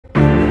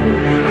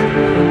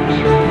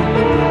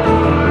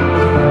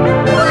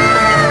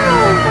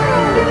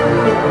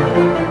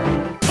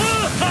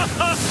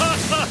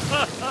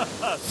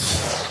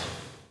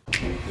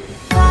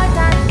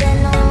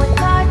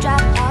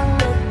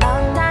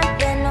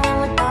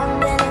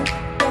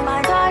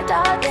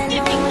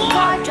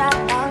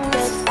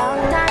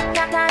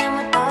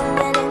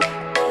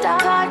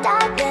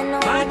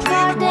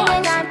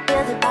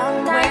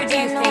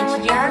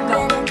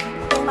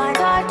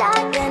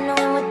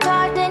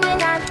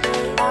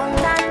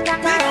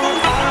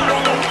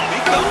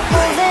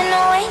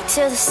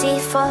to the sea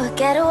for a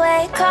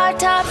getaway. Car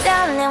top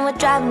down and we're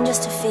driving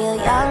just to feel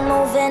young.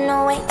 Moving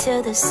away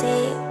to the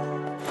sea,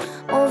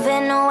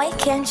 moving away,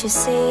 can't you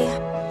see?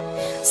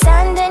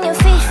 Sand in your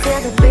feet,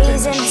 feel the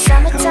breeze in the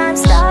summertime.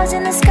 Stars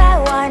in the sky,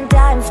 one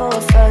dime for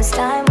a first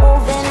time.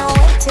 Moving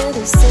away to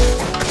the sea,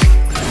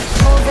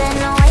 moving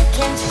away,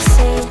 can't you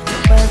see?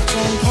 We'll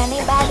drink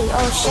honey by the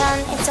ocean,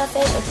 it's our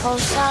favorite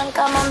potion.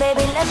 Come on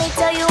baby, let me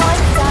tell you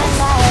one time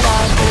that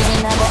our days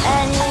will never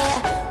end,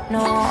 yeah. No,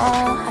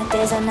 our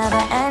days will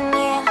never end,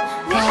 yeah.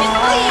 No.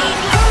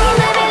 Come on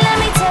baby, let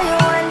me tell you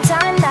one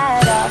time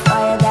that our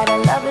fire got a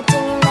love it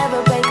till you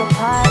never break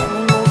apart. And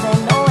we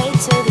moving away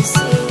to the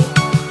sea,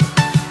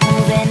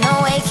 moving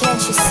away,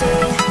 can't you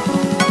see?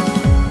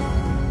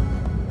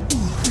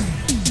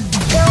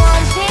 There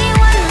won't be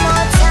one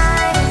more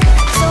time,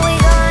 so we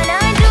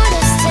gonna do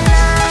this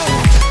tonight.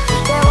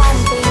 There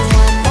won't be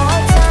one more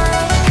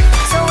time,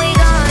 so we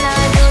gonna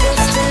do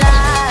this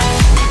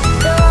tonight.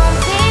 There won't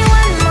be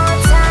one more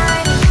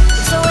time,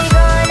 so we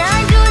gonna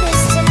do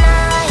this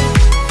tonight.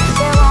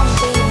 There won't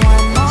be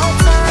one more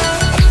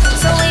time,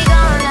 so we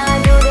gonna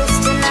do this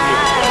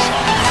tonight.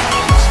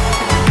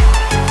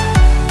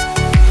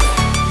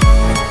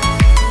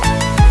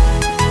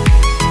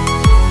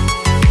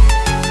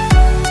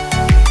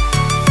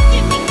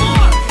 Give me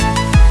more.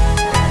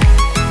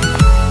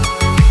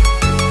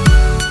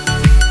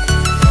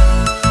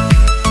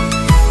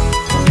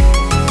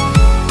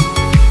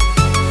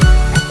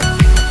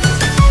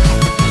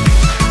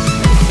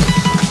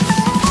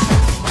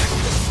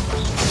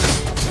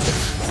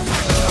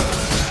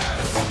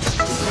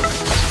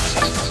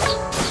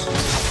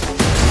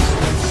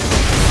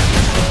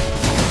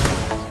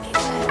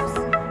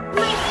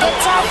 Get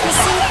off your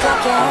seat, clap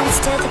your hands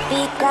to the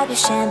beat. Grab your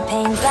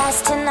champagne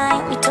glass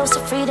tonight. We toast to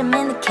freedom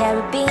in the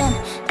Caribbean,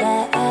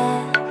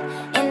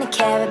 yeah, in the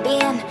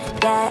Caribbean,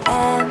 yeah.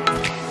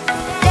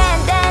 Dan,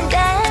 dan,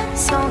 dan,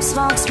 smoke,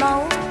 smoke,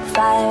 smoke.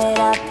 Fire it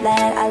up,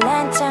 let our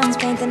lanterns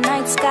paint the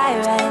night sky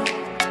red.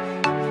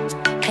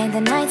 Paint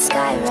the night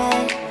sky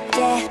red,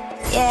 yeah,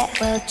 yeah.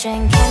 We'll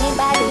drink honey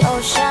by the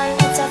ocean,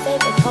 it's our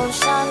favorite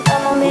potion.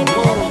 Come on baby,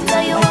 let me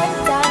tell you one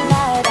time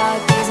that our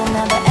days will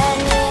never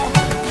end, yeah.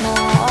 No,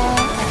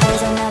 our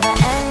days will never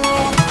end,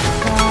 yeah.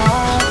 No.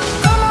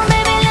 Come on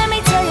baby, let me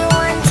tell you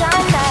one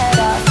time that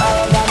our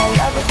fire got a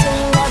love it till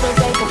you never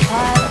break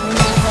apart. We're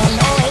moving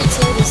away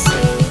to the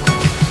sea,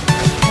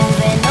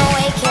 moving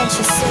away, can't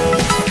you see?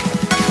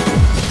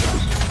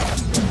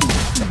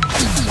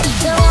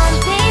 There won't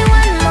be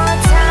one more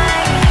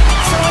time,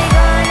 so we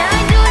gonna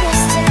do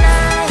this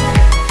tonight.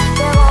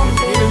 There won't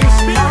be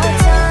one more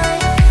time,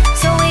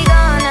 so we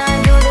gonna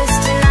do this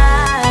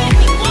tonight.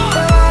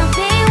 There won't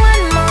be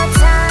one more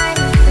time,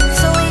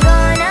 so we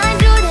gonna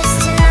do this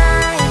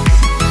tonight.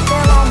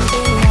 There won't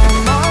be one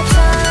more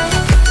time,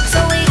 so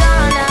we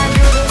gonna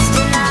do this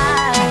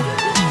tonight.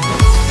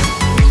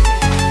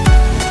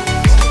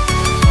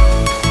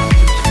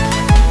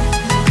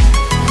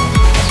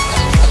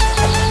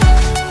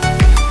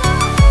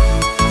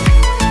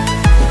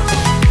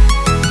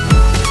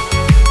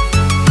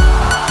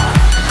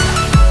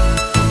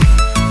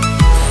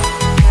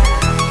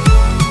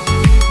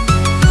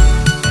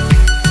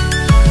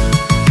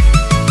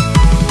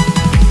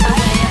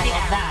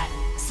 That.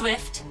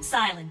 Swift,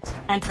 silent,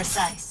 and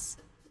precise.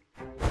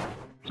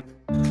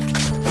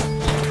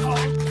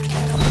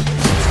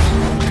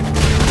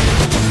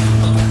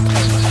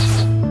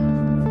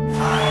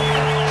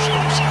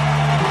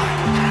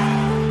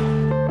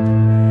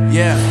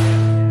 Yeah.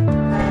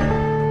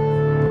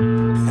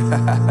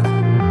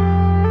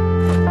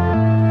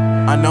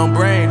 Unknown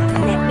brain.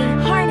 Let me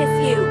harness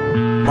you.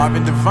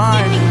 Marvin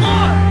Divine. Give me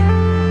more.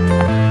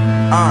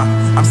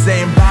 I'm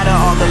saying bye to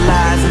all the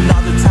lies and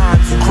all the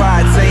times you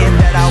cried, saying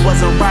that I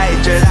wasn't right,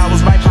 yet I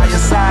was right by your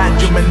side.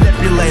 You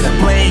manipulator,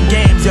 playing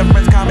games, your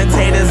friends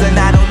commentators, and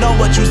I don't know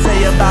what you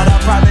say about our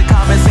private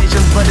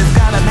conversations, but it's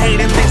got them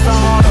hating. Thanks to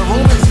all the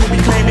rumors you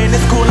be claiming.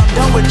 It's cool, I'm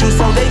done with you,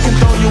 so they can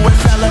throw you a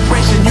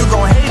celebration. You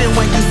gon' hate it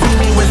when you see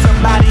me with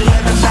somebody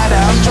even better.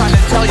 I'm trying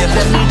to tell you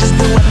that me just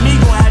doing me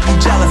gon' have you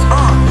jealous.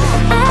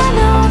 I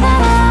know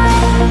that I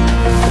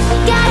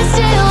gotta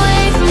stay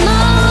away from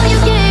all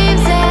your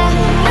games, and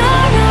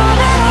I know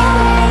that I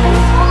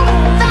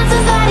found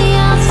somebody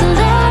else to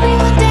love you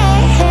one day.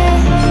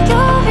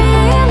 You'll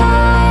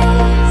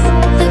realize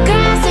the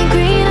grass ain't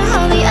greener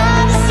on the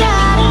other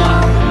side. No,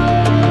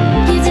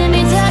 you did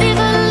me dirty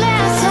for the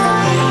last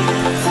time,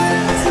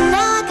 so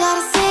now I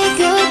gotta say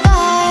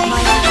goodbye.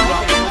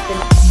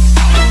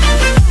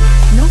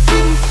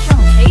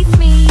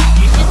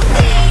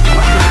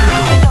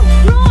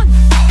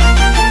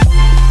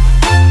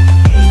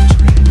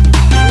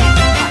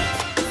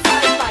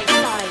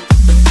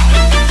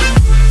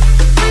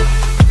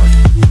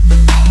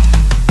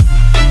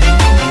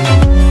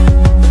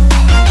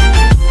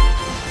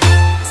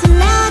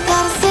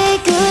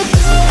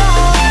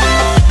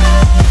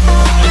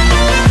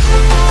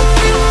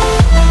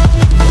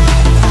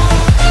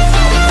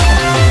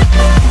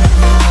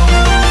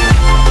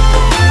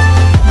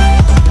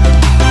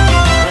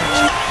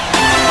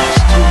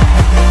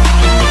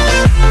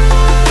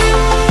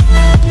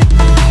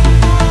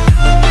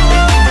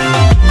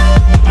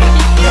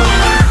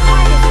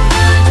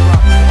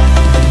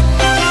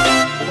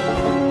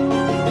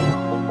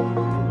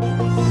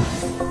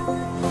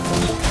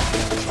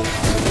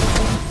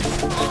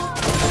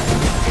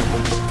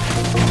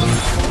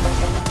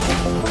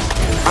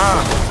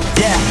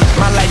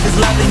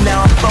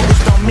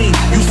 focused on me.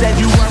 You said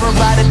you weren't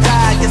about to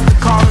die, I guess the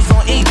car is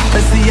on E.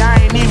 But see,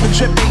 I ain't even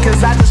tripping,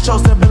 cause I just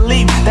chose to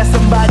believe that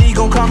somebody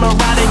gon' come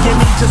around and give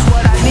me just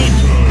what I need.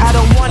 I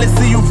don't wanna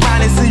see you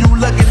flying, see you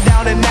looking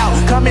down and out,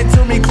 coming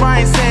to me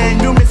crying, saying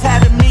you miss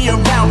having me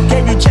around.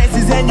 Gave you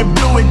chances and you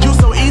blew it, you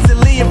so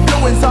easily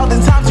influenced. All the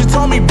times you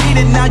told me beat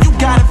it, now you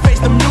gotta face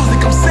the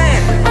music. I'm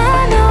saying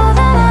I know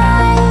that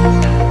I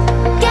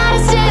gotta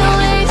stay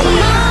away from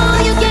all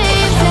your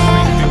games,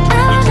 and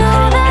I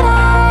know that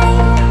I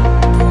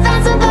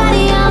found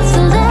somebody else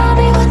to love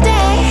me one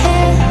day.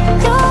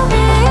 You'll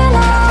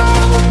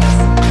realize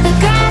the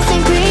grass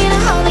ain't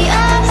greener on the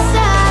other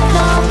side.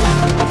 No,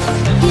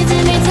 you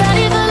did me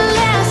dirty for the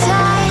last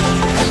time,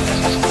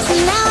 so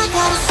now I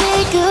gotta say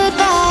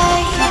goodbye.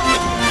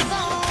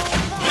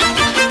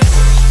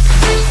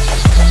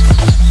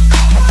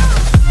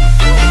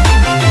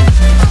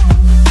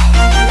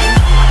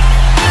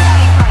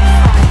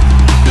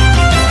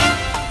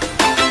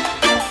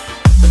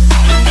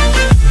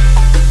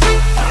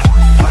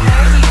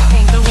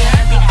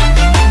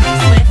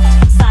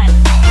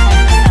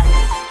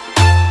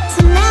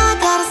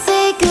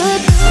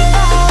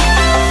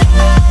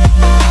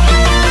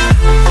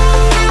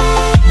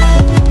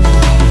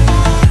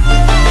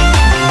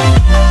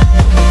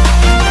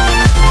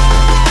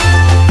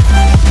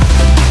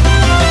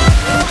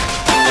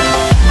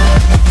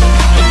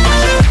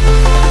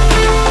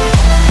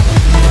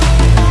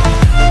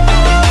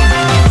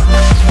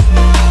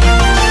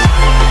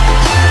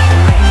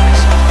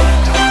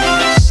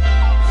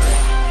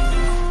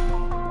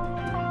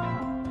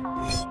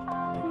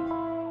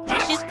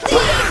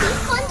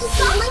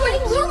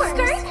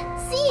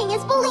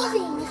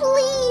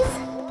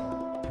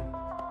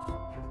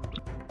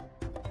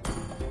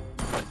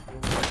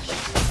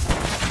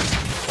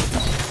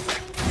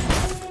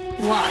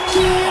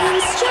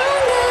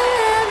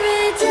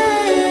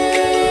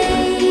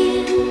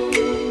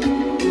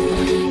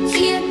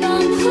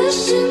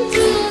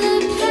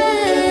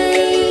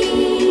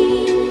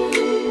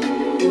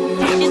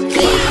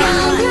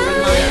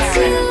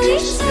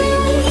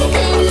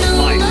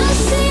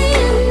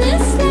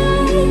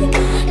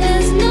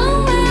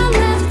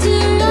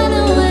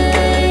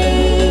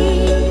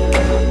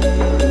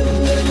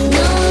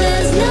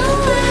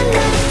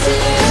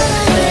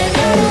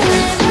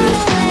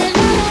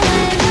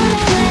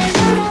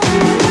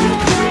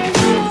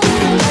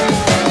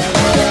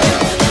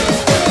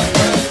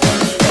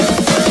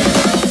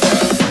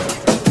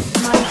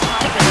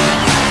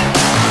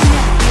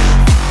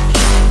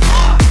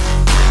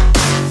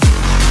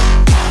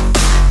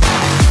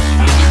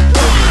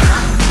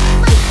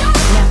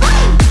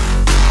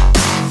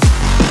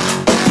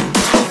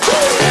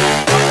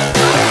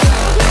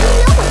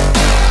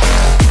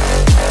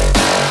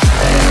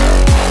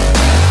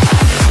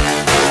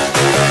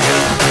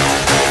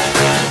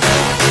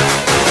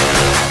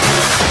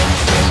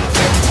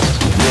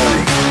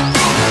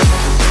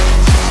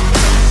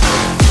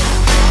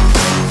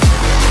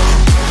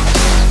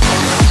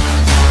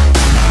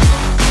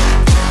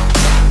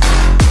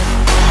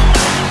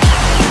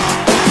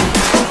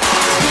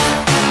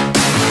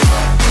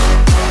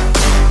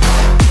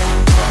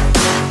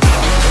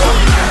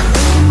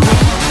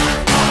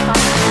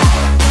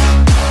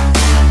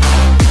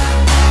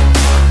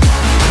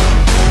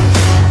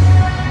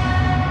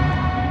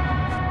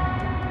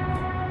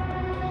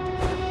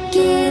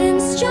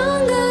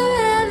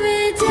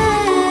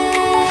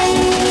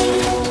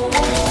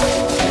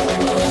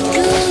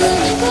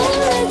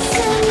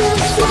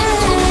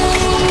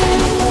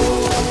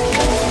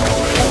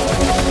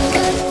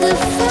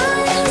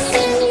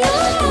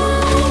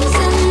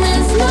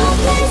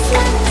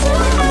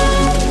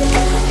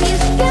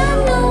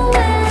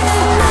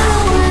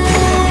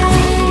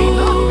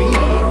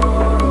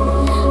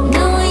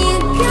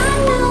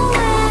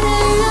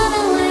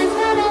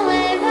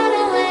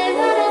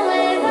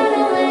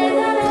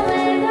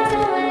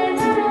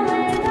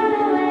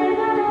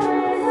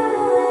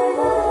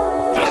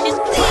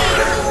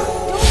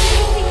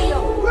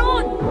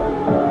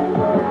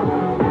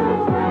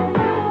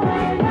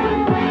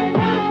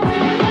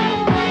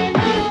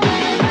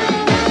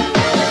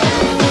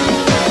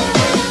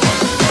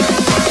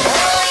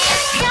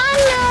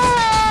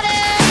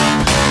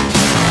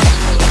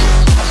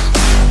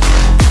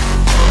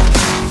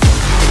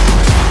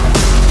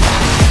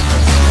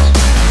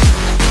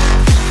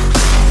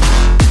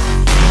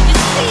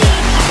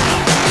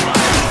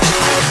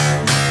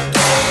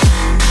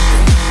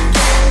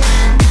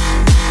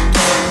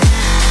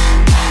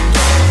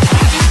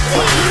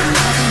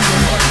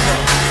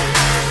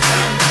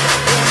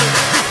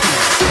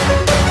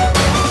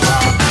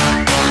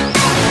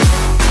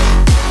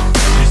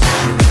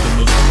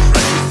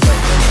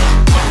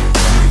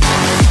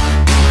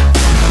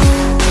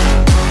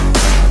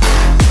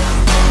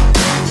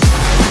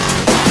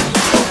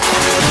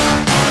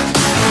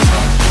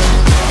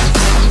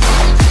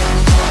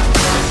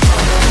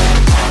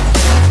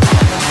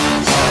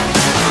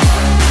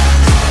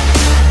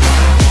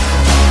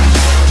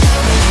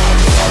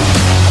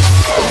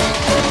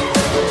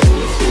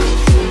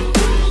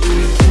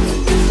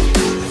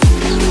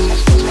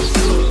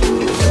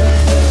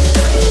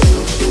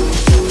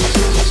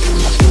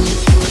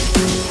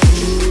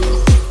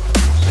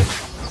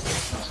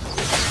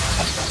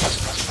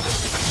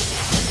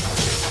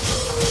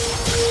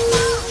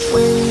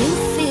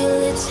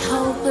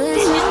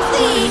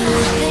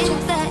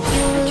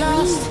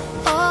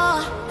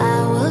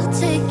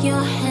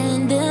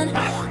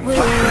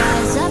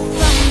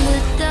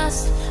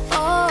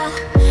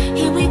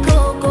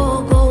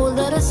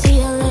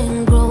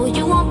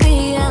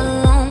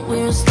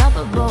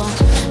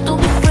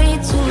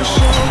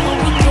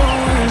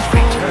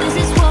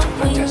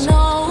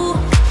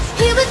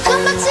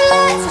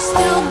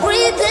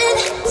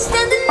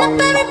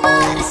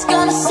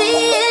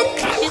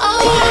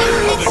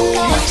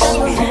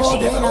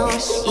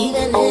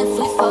 Even if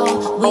we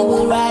fall, we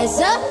will rise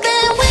up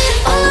and we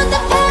follow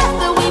the path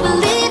that we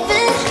believe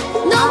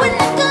in. No, we're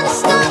not gonna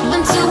stop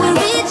until we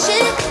reach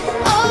it.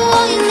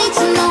 All you need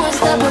to know is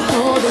that we're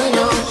holding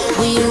on.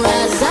 We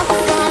rise up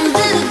from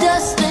the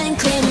dust and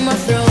clear my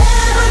throat.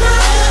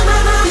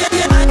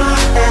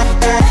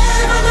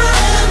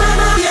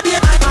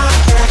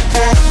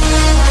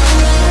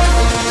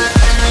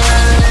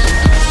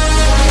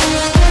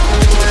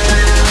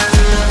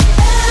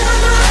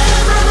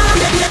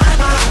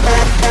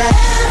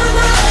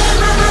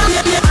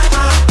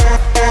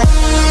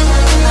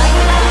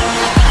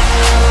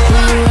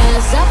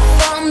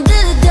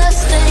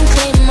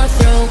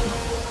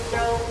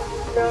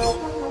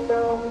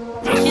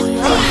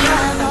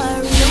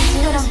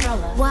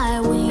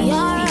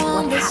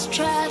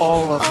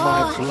 All of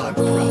my blood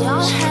We all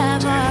runs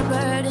have our deep.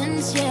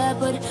 burdens, yeah,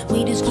 but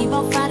we just keep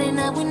on fighting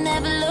and we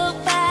never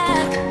look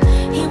back.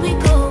 Here we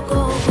go,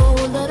 go, go,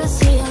 let us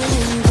heal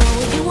and go.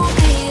 You won't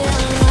be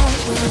alone,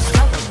 we're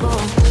unstoppable.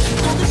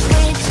 Don't be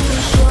afraid to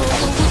show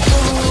what we're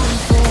going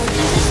for.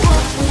 This is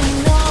what we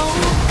know.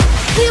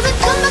 We will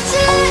come back to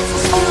life,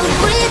 still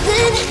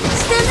breathing.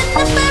 Standing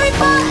up,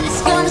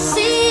 everybody's gonna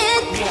see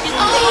it.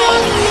 All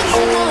you need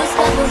to know is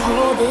that we're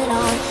holding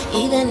on.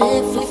 Even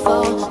if we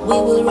fall, we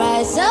will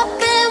rise up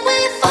and we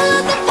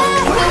follow the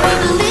path that we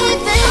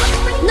believe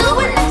in. No,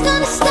 we're not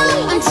gonna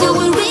stop until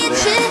we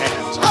reach it.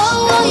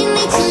 All you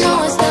need to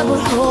know is that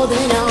we're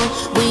holding on.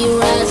 We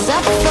rise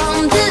up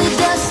from the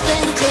dust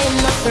and clear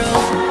my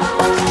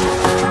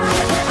throat.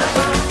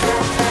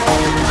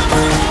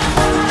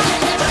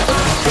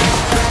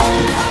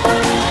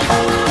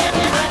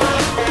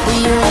 We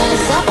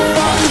rise up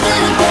from the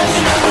dust.